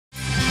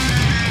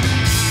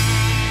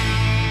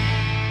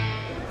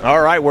All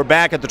right, we're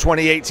back at the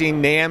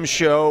 2018 NAMM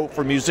Show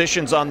for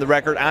Musicians on the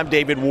Record. I'm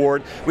David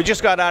Ward. We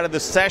just got out of the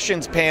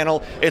sessions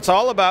panel. It's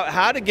all about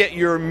how to get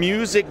your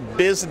music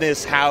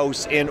business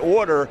house in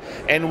order,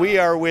 and we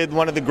are with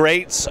one of the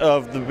greats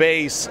of the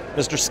bass,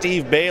 Mr.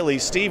 Steve Bailey.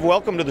 Steve,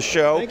 welcome to the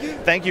show. Thank you.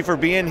 Thank you for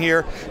being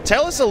here.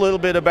 Tell us a little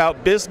bit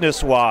about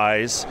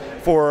business-wise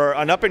for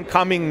an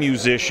up-and-coming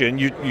musician.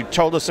 You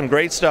told us some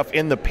great stuff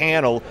in the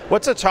panel.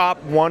 What's the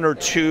top one or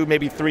two,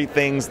 maybe three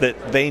things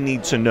that they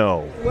need to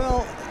know?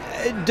 Well,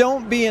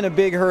 don't be in a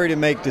big hurry to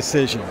make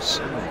decisions.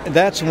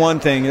 That's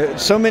one thing.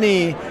 So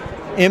many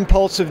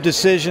impulsive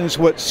decisions.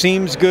 What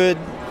seems good,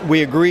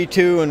 we agree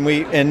to,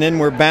 and then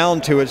we're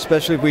bound to it,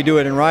 especially if we do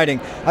it in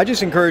writing. I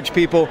just encourage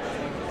people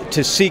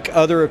to seek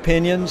other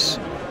opinions.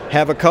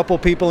 Have a couple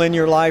people in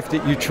your life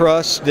that you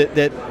trust,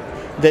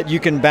 that you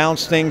can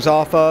bounce things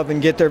off of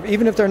and get there,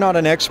 even if they're not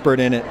an expert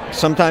in it.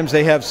 Sometimes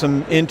they have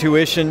some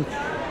intuition.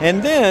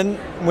 And then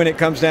when it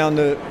comes down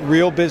to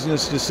real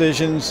business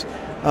decisions,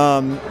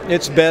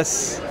 it's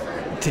best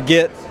to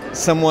get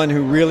someone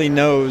who really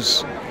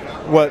knows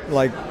what,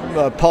 like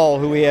Paul,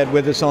 who we had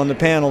with us on the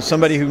panel,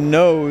 somebody who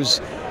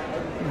knows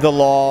the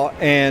law,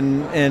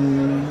 and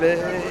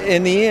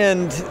in the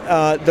end,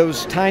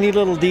 those tiny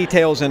little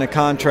details in a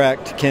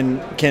contract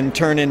can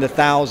turn into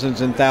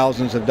thousands and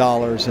thousands of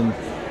dollars. And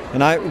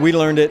we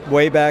learned it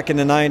way back in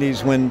the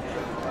 90s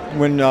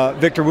when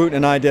Victor Wooten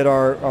and I did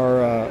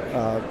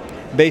our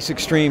Bass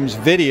Extremes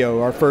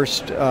video, our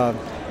first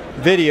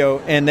video,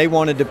 and they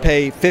wanted to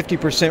pay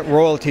 50%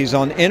 royalties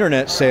on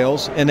internet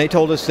sales, and they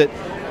told us that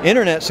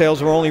internet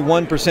sales were only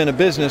 1% of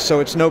business, so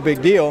it's no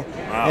big deal.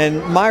 Wow.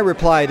 And my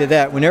reply to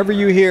that, whenever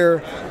you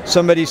hear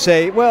somebody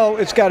say, well,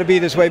 it's got to be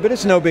this way, but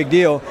it's no big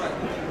deal,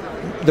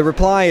 the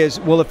reply is,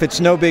 well, if it's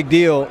no big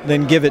deal,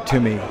 then give it to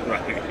me.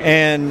 Right.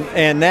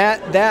 And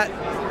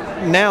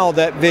now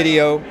that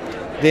video,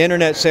 the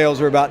internet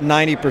sales are about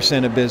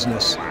 90% of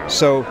business.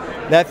 So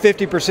that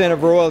 50%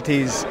 of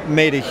royalties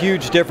made a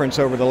huge difference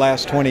over the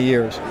last 20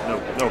 years.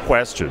 No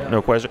question,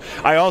 no question.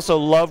 I also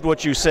loved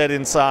what you said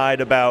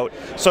inside about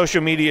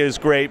social media is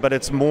great, but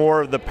it's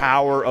more the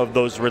power of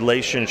those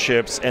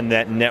relationships and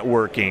that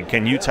networking.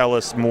 Can you tell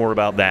us more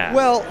about that?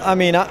 Well, I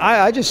mean,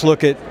 I just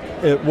look at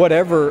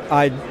whatever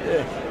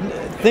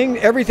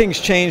everything's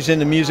changed in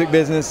the music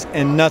business,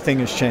 and nothing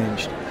has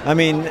changed. I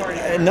mean,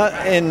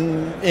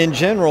 in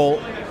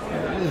general,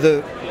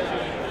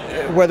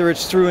 whether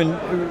it's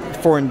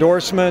for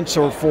endorsements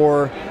or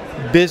for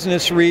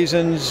business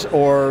reasons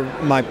or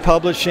my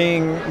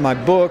publishing, my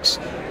books,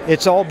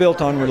 it's all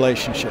built on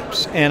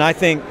relationships. And I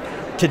think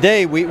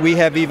today we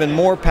have even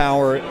more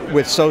power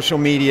with social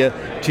media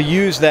to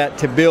use that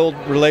to build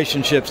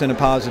relationships in a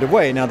positive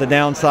way. Now the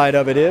downside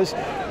of it is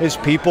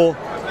people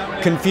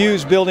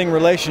confuse building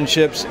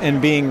relationships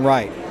and being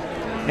right.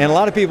 And a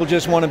lot of people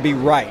just want to be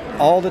right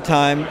all the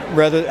time.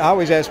 I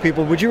always ask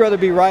people, would you rather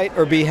be right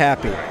or be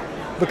happy?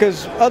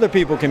 Because other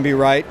people can be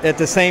right at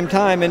the same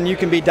time, and you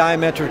can be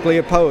diametrically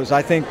opposed.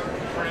 I think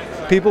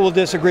people will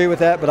disagree with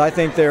that, but I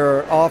think there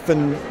are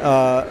often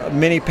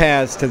many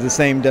paths to the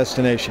same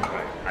destination.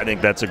 I think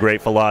that's a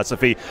great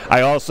philosophy.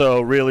 I also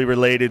really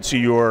related to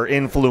your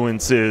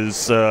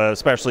influences,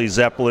 especially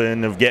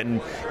Zeppelin, of getting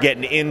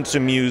into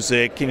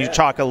music. Can you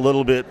talk a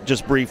little bit,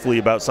 just briefly,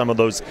 about some of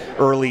those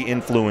early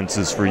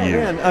influences for you?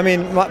 Man, I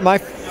mean, my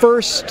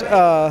first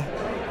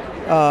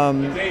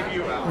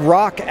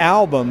rock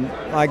album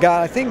I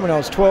got, I think when I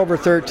was 12 or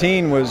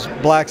 13, was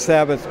Black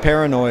Sabbath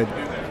Paranoid.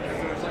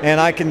 And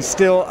I can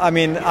still, I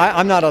mean,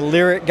 I'm not a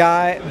lyric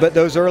guy, but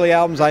those early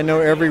albums, I know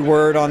every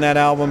word on that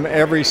album,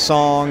 every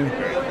song.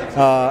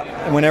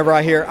 Whenever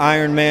I hear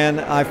Iron Man,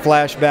 I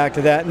flash back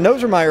to that. And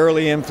those are my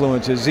early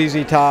influences: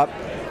 ZZ Top,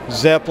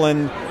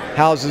 Zeppelin,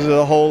 Houses of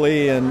the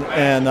Holy, and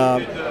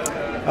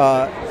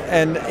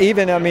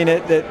even, I mean,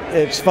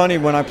 it's funny,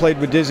 when I played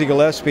with Dizzy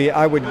Gillespie,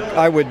 I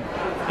would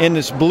in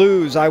this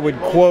blues, I would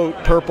quote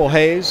Purple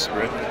Haze,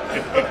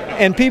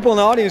 and people in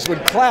the audience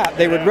would clap.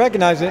 They would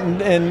recognize it,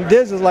 and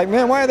Diz is like,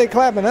 man, why are they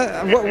clapping?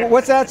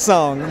 What's that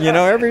song? You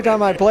know, every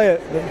time I play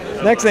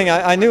it. Next thing,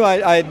 I knew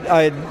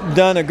I'd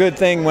done a good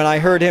thing when I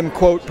heard him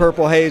quote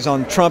Purple Haze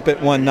on trumpet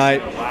one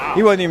night.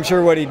 He wasn't even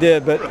sure what he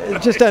did, but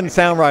it just doesn't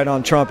sound right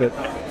on trumpet.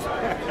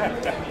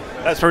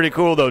 That's pretty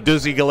cool, though.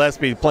 Dizzy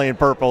Gillespie playing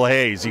Purple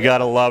Haze. You got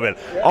to love it.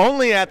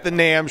 Only at the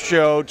NAMM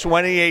Show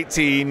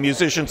 2018,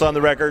 Musicians on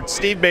the Record.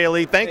 Steve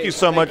Bailey, thank you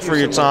so much for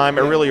your time.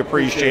 I really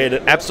appreciate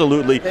it.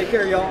 Absolutely. Take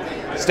care, y'all.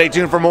 Stay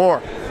tuned for more.